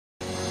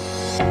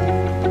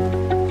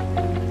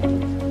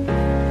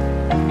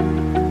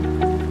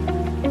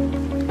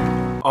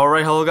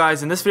Alright, hello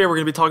guys. In this video we're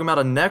going to be talking about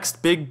a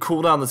next big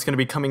cooldown that's going to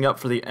be coming up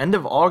for the end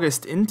of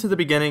August into the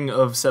beginning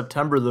of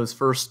September, those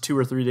first 2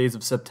 or 3 days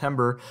of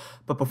September.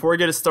 But before I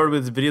get started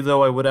with this video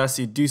though, I would ask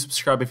you to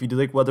subscribe if you do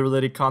like weather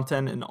related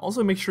content, and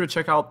also make sure to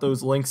check out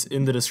those links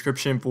in the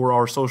description for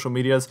our social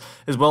medias,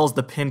 as well as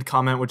the pinned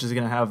comment, which is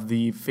going to have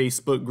the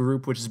Facebook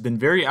group, which has been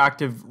very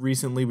active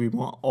recently. We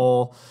want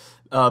all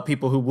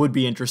people who would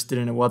be interested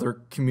in a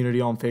weather community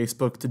on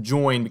Facebook to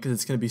join, because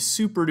it's going to be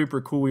super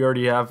duper cool. We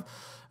already have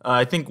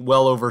I think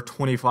well over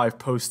 25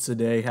 posts a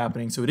day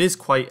happening, so it is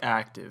quite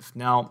active.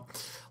 Now,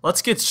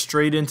 let's get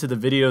straight into the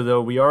video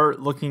though. We are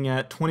looking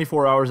at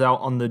 24 hours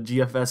out on the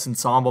GFS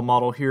Ensemble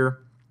model here.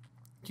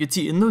 You can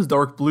see in those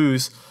dark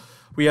blues,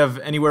 we have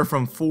anywhere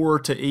from 4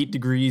 to 8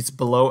 degrees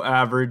below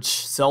average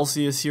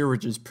Celsius here,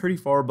 which is pretty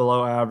far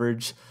below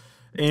average.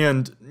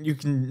 And you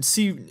can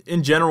see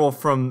in general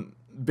from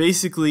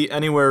basically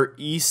anywhere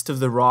east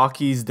of the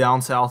Rockies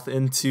down south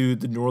into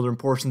the northern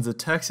portions of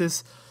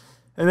Texas,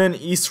 and then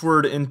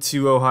eastward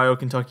into Ohio,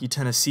 Kentucky,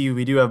 Tennessee,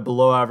 we do have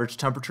below average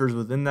temperatures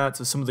within that.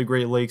 So some of the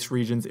Great Lakes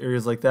regions,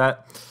 areas like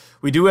that.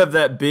 We do have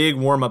that big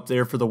warm up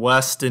there for the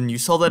west, and you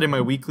saw that in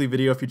my weekly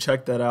video if you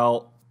checked that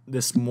out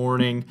this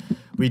morning.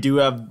 We do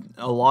have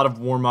a lot of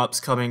warm ups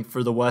coming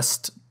for the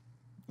west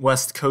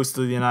coast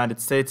of the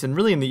United States, and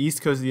really in the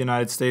east coast of the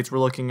United States, we're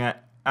looking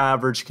at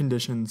average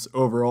conditions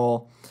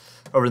overall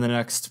over the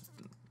next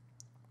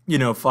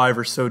 5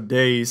 or so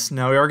days.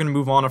 Now we are going to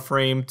move on a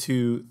frame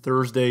to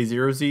Thursday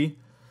 0Z.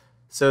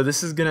 So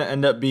this is going to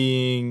end up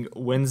being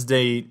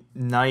Wednesday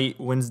night,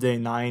 Wednesday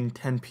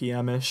 9-10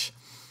 p.m.-ish.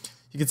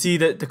 You can see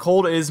that the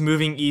cold is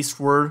moving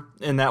eastward,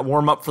 and that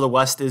warm up for the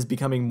west is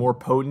becoming more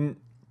potent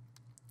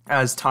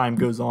as time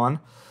goes on.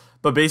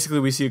 But basically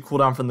we see a cool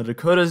down from the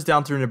Dakotas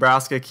down through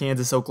Nebraska,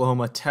 Kansas,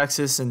 Oklahoma,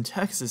 Texas. And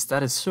Texas,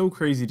 that is so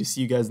crazy to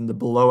see you guys in the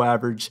below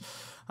average.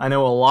 I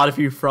know a lot of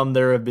you from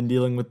there have been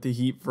dealing with the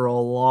heat for a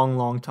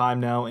long time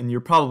now, and you're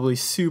probably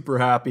super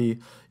happy.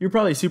 You're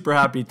probably super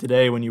happy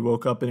today when you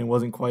woke up and it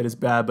wasn't quite as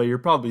bad, but you're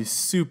probably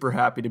super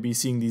happy to be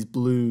seeing these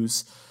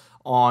blues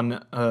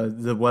on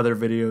the weather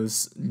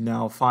videos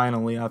now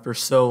finally after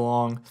so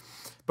long.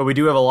 But we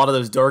do have a lot of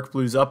those dark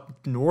blues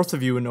up north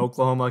of you in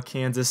Oklahoma,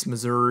 Kansas,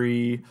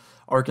 Missouri,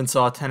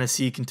 Arkansas,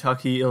 Tennessee,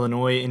 Kentucky,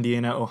 Illinois,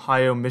 Indiana,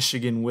 Ohio,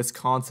 Michigan,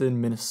 Wisconsin,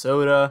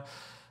 Minnesota,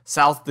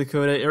 South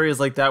Dakota, areas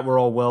like that were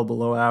all well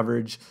below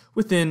average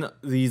within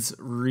these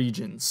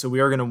regions. So we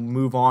are going to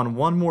move on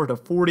one more to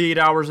 48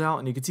 hours out,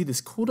 and you can see this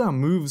cool down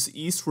moves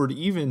eastward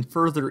even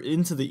further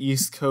into the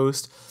east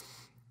coast,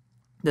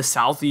 the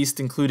southeast,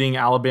 including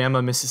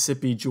Alabama,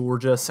 Mississippi,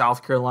 Georgia,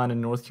 South Carolina,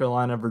 North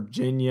Carolina,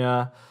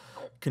 Virginia,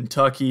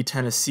 Kentucky,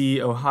 Tennessee,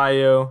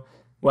 Ohio,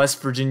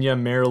 West Virginia,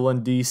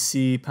 Maryland,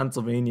 D.C.,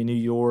 Pennsylvania, New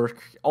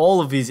York.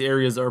 All of these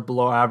areas are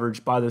below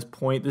average by this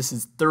point. This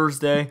is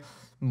Thursday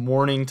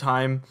morning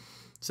time,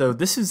 so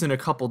this is in a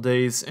couple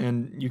days,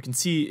 and you can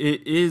see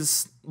it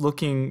is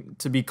looking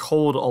to be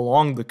cold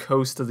along the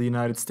coast of the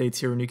United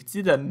States here, and you can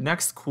see that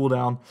next cool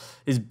down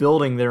is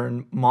building there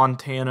in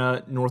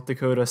Montana, North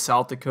Dakota,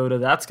 South Dakota.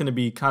 That's going to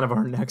be kind of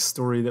our next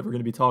story that we're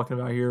going to be talking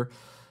about here,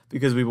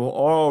 because we will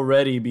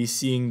already be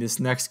seeing this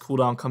next cool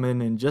down come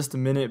in just a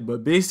minute.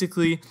 But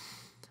basically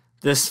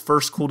this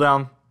first cool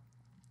down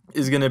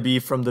is going to be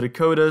from the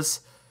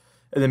Dakotas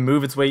and then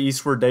move its way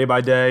eastward day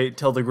by day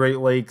till the Great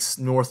Lakes,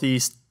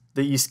 northeast,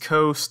 the east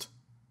coast,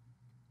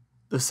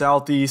 the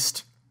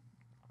southeast.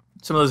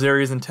 Some of those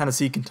areas in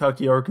Tennessee,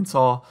 Kentucky,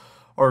 Arkansas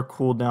are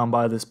cooled down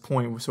by this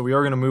point. So we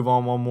are going to move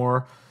on one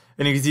more.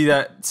 And you can see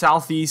that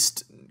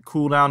southeast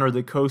cool down, or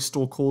the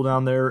coastal cool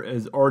down there,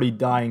 is already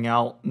dying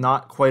out.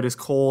 Not quite as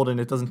cold, and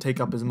it doesn't take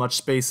up as much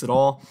space at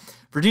all.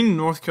 Virginia,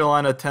 North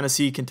Carolina,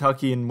 Tennessee,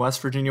 Kentucky, and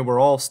West Virginia were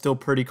all still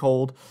pretty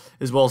cold,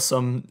 as well as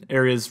some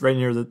areas right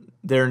near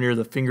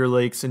the Finger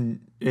Lakes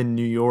in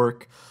New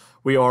York.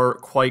 We are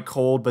quite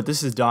cold, but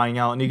this is dying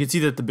out, and you can see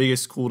that the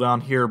biggest cool down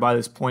here by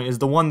this point is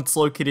the one that's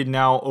located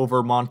now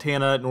over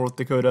Montana, North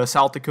Dakota,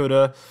 South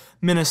Dakota,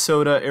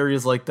 Minnesota,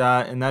 areas like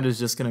that, and that is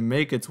just going to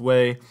make its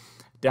way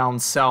down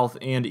south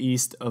and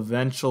east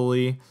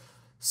eventually.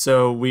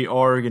 So we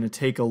are going to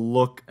take a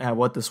look at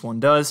what this one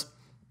does.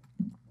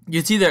 You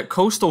can see that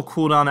coastal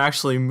cool down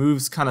actually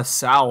moves kind of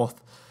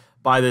south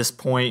by this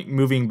point,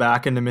 moving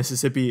back into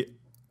Mississippi,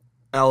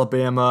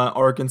 Alabama,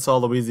 Arkansas,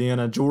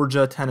 Louisiana,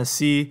 Georgia,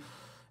 Tennessee,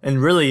 and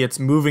really it's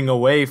moving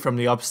away from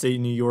the upstate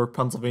New York,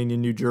 Pennsylvania,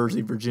 New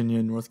Jersey, Virginia,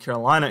 and North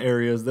Carolina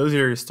areas. Those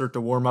areas start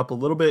to warm up a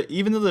little bit.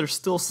 Even though they're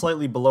still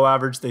slightly below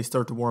average, they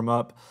start to warm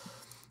up.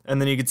 And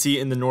then you can see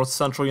in the north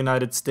central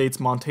United States,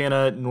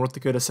 Montana, North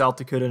Dakota, South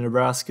Dakota,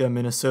 Nebraska,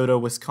 Minnesota,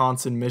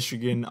 Wisconsin,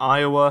 Michigan,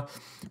 Iowa,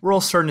 we're all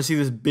starting to see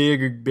this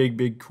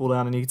big cool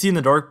down. And you can see in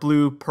the dark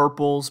blue,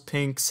 purples,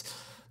 pinks,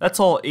 that's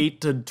all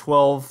 8 to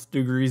 12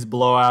 degrees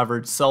below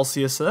average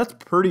Celsius. So that's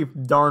pretty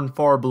darn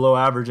far below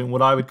average, and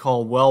what I would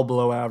call well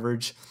below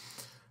average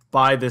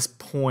by this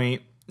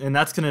point. And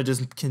that's going to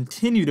just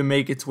continue to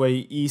make its way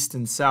east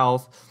and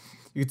south.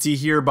 You can see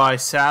here by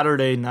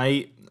Saturday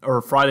night,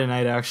 or Friday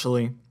night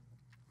actually,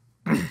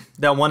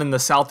 that one in the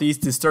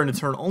southeast is starting to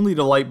turn only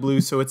to light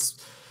blue, so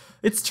it's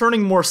it's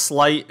turning more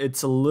slight.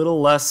 It's a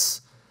little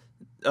less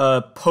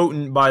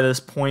potent by this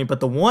point, but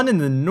the one in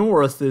the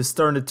north is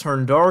starting to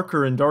turn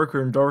darker and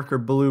darker and darker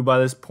blue by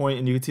this point,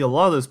 and you can see a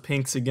lot of those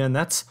pinks again.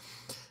 That's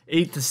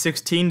 8 to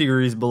 16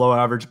 degrees below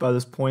average by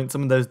this point.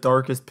 Some of those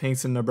darkest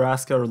pinks in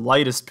Nebraska, or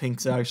lightest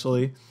pinks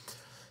actually,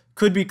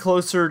 could be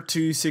closer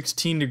to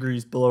 16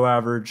 degrees below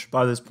average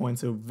by this point,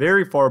 so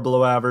very far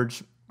below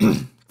average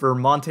for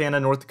Montana,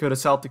 North Dakota,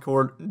 South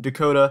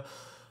Dakota,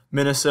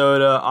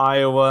 Minnesota,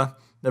 Iowa,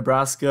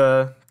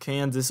 Nebraska,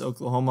 Kansas,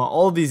 Oklahoma.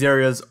 All of these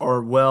areas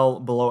are well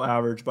below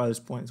average by this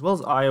point, as well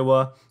as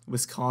Iowa,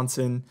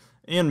 Wisconsin,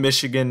 and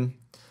Michigan.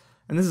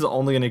 And this is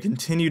only going to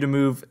continue to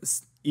move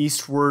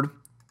eastward.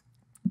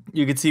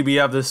 You can see we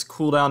have this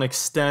cool down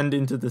extend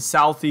into the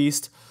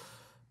southeast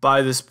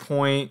by this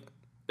point,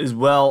 as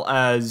well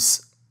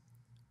as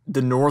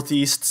the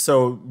northeast.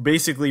 So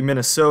basically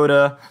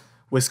Minnesota,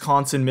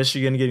 Wisconsin,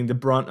 Michigan getting the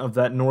brunt of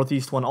that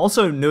northeast one.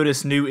 Also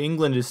notice New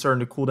England is starting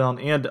to cool down,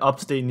 and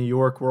upstate New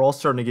York. We're all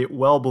starting to get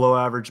well below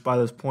average by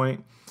this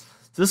point.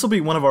 So this will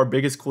be one of our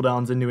biggest cool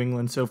downs in New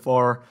England so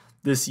far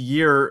this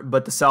year,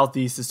 but the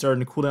southeast is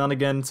starting to cool down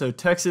again. So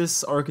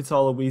Texas,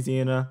 Arkansas,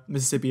 Louisiana,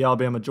 Mississippi,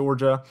 Alabama,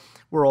 Georgia,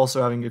 we're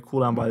also having a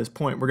cool down by this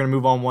point. We're going to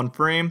move on one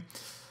frame,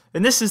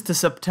 and this is to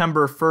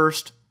September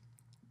 1st.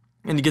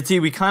 And you can see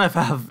we kind of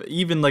have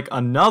even like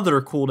another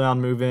cool down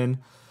move in.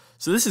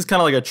 So this is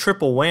kind of like a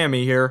triple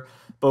whammy here,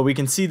 but we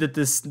can see that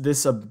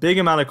this a big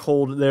amount of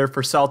cold there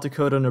for South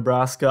Dakota,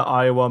 Nebraska,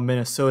 Iowa,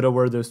 Minnesota,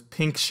 where those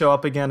pinks show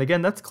up again.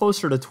 Again, that's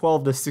closer to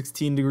 12 to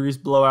 16 degrees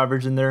below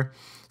average in there,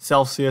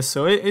 Celsius.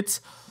 So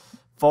it's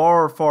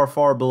far, far,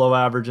 far below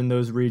average in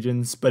those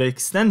regions, but it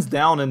extends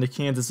down into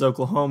Kansas,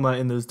 Oklahoma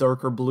in those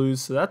darker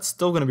blues. So that's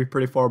still going to be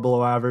pretty far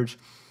below average,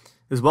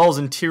 as well as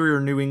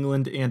interior New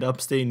England and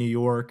upstate New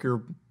York.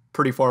 You're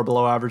pretty far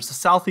below average. The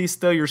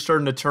southeast, though, you're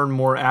starting to turn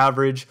more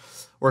average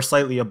or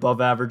slightly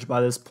above average by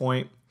this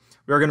point.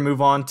 We are going to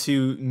move on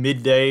to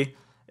midday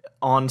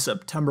on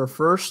September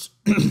 1st.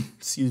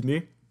 Excuse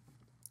me.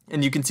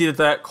 And you can see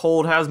that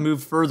cold has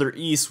moved further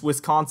east,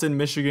 Wisconsin,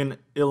 Michigan,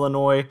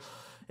 Illinois,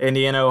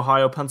 Indiana,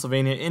 Ohio,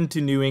 Pennsylvania,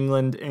 into New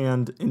England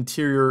and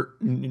interior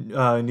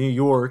New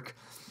York.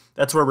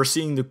 That's where we're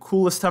seeing the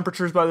coolest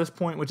temperatures by this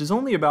point, which is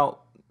only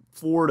about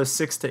 4 to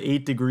 6 to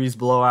 8 degrees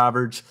below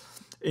average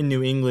in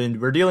New England.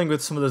 We're dealing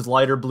with some of those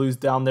lighter blues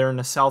down there in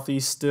the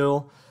southeast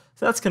still.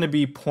 So that's going to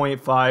be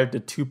 0.5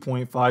 to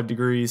 2.5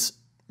 degrees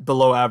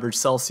below average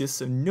Celsius.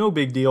 So no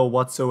big deal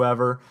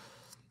whatsoever.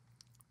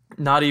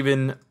 Not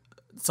even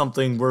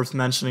something worth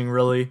mentioning,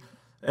 really.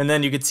 And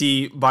then you can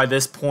see by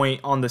this point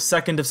on the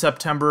 2nd of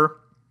September,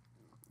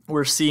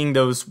 we're seeing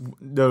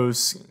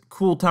those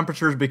cool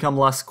temperatures become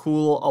less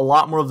cool. A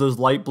lot more of those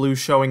light blues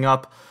showing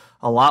up.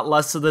 A lot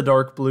less of the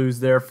dark blues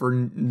there for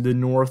the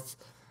north.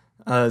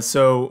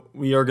 So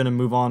we are going to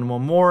move on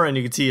one more, and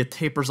you can see it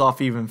tapers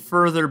off even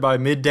further by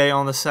midday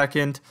on the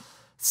 2nd.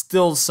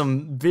 Still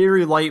some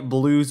very light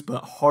blues,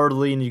 but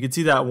hardly, and you can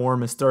see that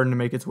warm is starting to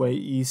make its way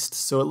east.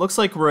 So it looks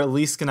like we're at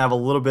least going to have a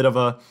little bit of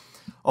a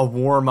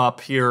warm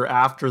up here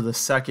after the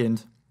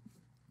 2nd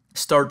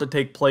start to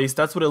take place.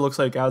 That's what it looks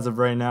like as of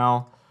right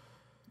now.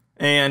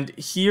 And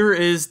here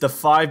is the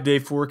 5-day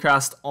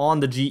forecast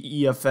on the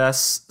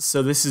GEFS.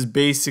 So this is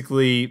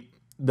basically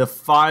the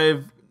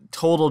 5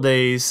 total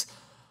days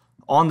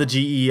on the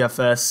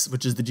GEFS,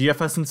 which is the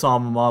GFS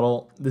Ensemble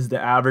model. This is the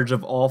average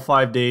of all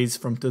 5 days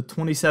from the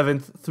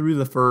 27th through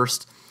the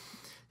 1st.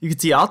 You can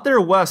see out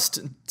there west,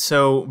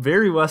 so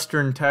very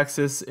western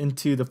Texas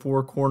into the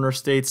Four Corner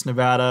states,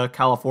 Nevada,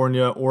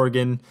 California,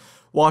 Oregon,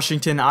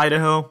 Washington,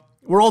 Idaho.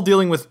 We're all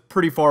dealing with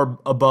pretty far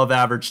above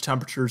average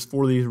temperatures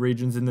for these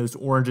regions in those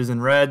oranges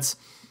and reds.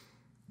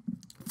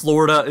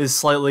 Florida is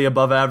slightly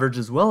above average,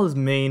 as well as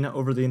Maine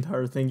over the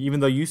entire thing, even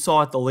though you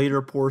saw at the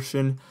later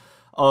portion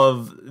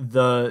of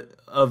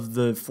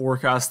the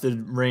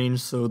forecasted range,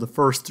 so the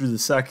 1st through the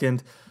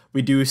 2nd,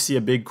 we do see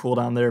a big cool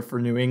down there for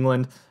New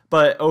England.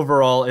 But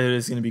overall, it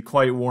is going to be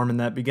quite warm in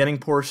that beginning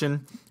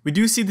portion. We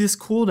do see this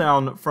cool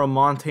down from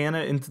Montana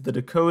into the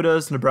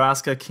Dakotas,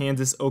 Nebraska,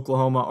 Kansas,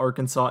 Oklahoma,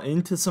 Arkansas,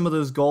 into some of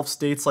those Gulf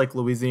states like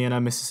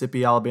Louisiana,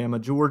 Mississippi, Alabama,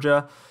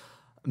 Georgia.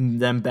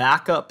 Then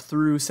back up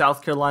through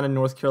South Carolina,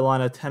 North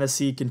Carolina,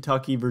 Tennessee,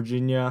 Kentucky,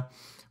 Virginia,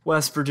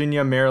 West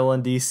Virginia,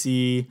 Maryland,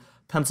 D.C.,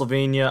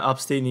 Pennsylvania,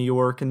 upstate New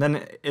York. And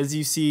then as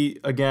you see,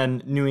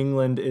 again, New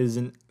England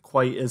isn't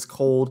quite as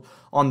cold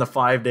on the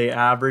 5-day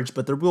average,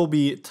 but there will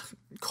be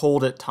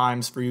cold at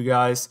times for you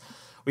guys.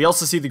 We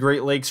also see the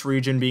Great Lakes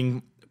region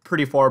being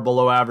pretty far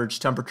below average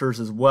temperatures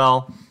as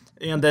well.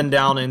 And then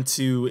down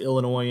into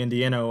Illinois,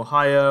 Indiana,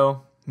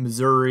 Ohio,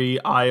 Missouri,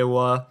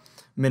 Iowa,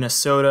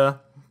 Minnesota.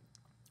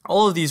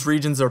 All of these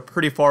regions are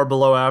pretty far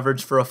below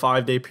average for a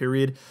 5-day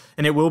period,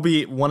 and it will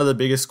be one of the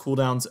biggest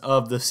cooldowns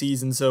of the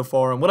season so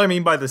far. And what I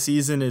mean by the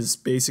season is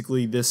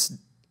basically this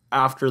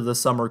after the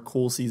summer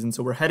cool season.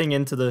 So we're heading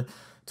into the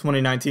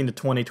 2019 to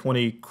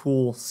 2020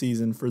 cool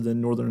season for the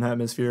Northern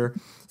Hemisphere.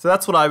 So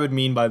that's what I would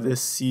mean by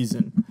this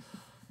season.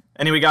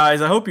 Anyway,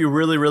 guys, I hope you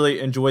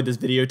really enjoyed this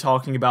video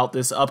talking about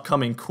this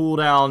upcoming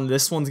cooldown.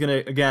 This one's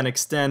going to, again,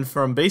 extend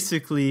from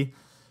basically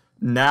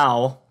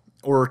now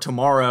or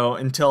tomorrow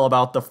until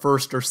about the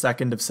 1st or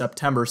 2nd of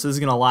September. So this is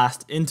going to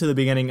last into the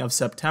beginning of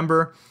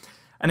September.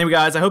 Anyway,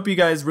 guys, I hope you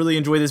guys really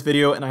enjoyed this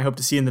video, and I hope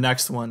to see you in the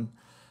next one.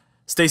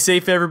 Stay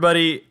safe,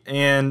 everybody,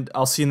 and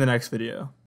I'll see you in the next video.